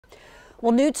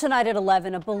Well, new tonight at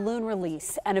 11, a balloon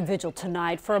release and a vigil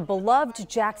tonight for a beloved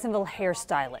Jacksonville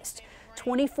hairstylist.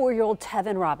 24-year-old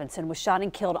Tevin Robinson was shot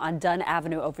and killed on Dunn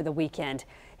Avenue over the weekend.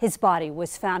 His body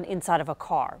was found inside of a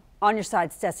car. On your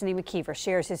side's Destiny McKeever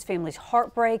shares his family's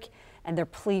heartbreak and their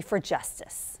plea for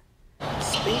justice.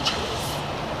 Speechless.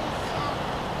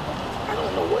 I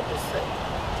don't know what to say.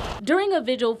 During a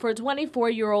vigil for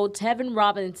 24-year-old Tevin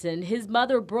Robinson, his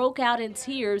mother broke out in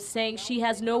tears, saying she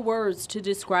has no words to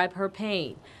describe her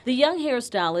pain. The young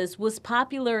hairstylist was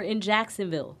popular in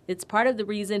Jacksonville. It's part of the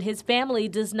reason his family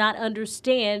does not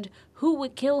understand who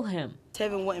would kill him.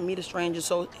 Tevin wouldn't meet a stranger,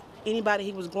 so anybody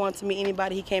he was going to meet,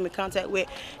 anybody he came in contact with,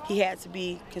 he had to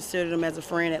be considered him as a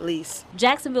friend at least.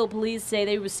 Jacksonville police say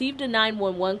they received a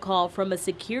 911 call from a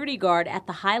security guard at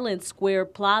the Highland Square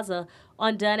Plaza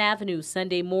on Dunn Avenue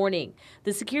Sunday morning.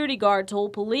 The security guard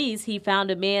told police he found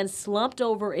a man slumped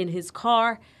over in his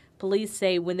car. Police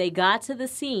say when they got to the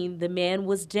scene, the man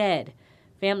was dead.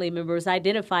 Family members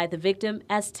identified the victim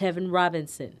as Tevin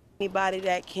Robinson. Anybody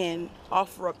that can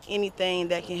offer up anything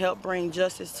that can help bring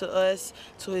justice to us,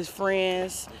 to his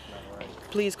friends,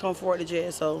 please come forward to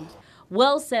JSO.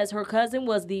 Wells says her cousin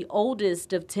was the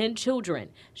oldest of 10 children.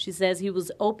 She says he was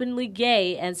openly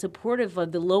gay and supportive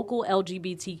of the local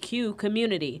LGBTQ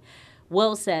community.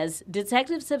 Wells says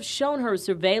detectives have shown her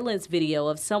surveillance video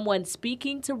of someone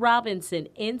speaking to Robinson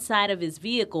inside of his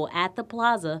vehicle at the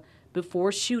plaza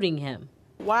before shooting him.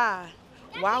 Why?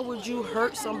 Why would you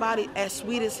hurt somebody as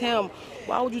sweet as him?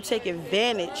 Why would you take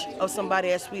advantage of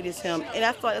somebody as sweet as him? And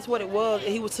I thought that's what it was,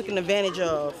 he was taken advantage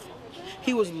of.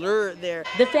 He was lured there.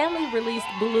 The family released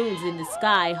balloons in the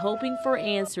sky, hoping for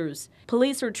answers.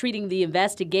 Police are treating the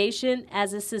investigation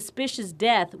as a suspicious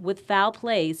death with foul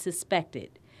play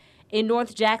suspected. In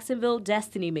North Jacksonville,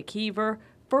 Destiny McKeever,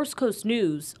 First Coast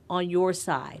News on your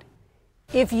side.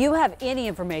 If you have any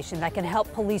information that can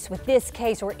help police with this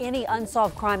case or any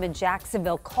unsolved crime in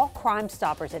Jacksonville, call Crime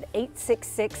Stoppers at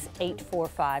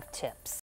 866-845-TIPS.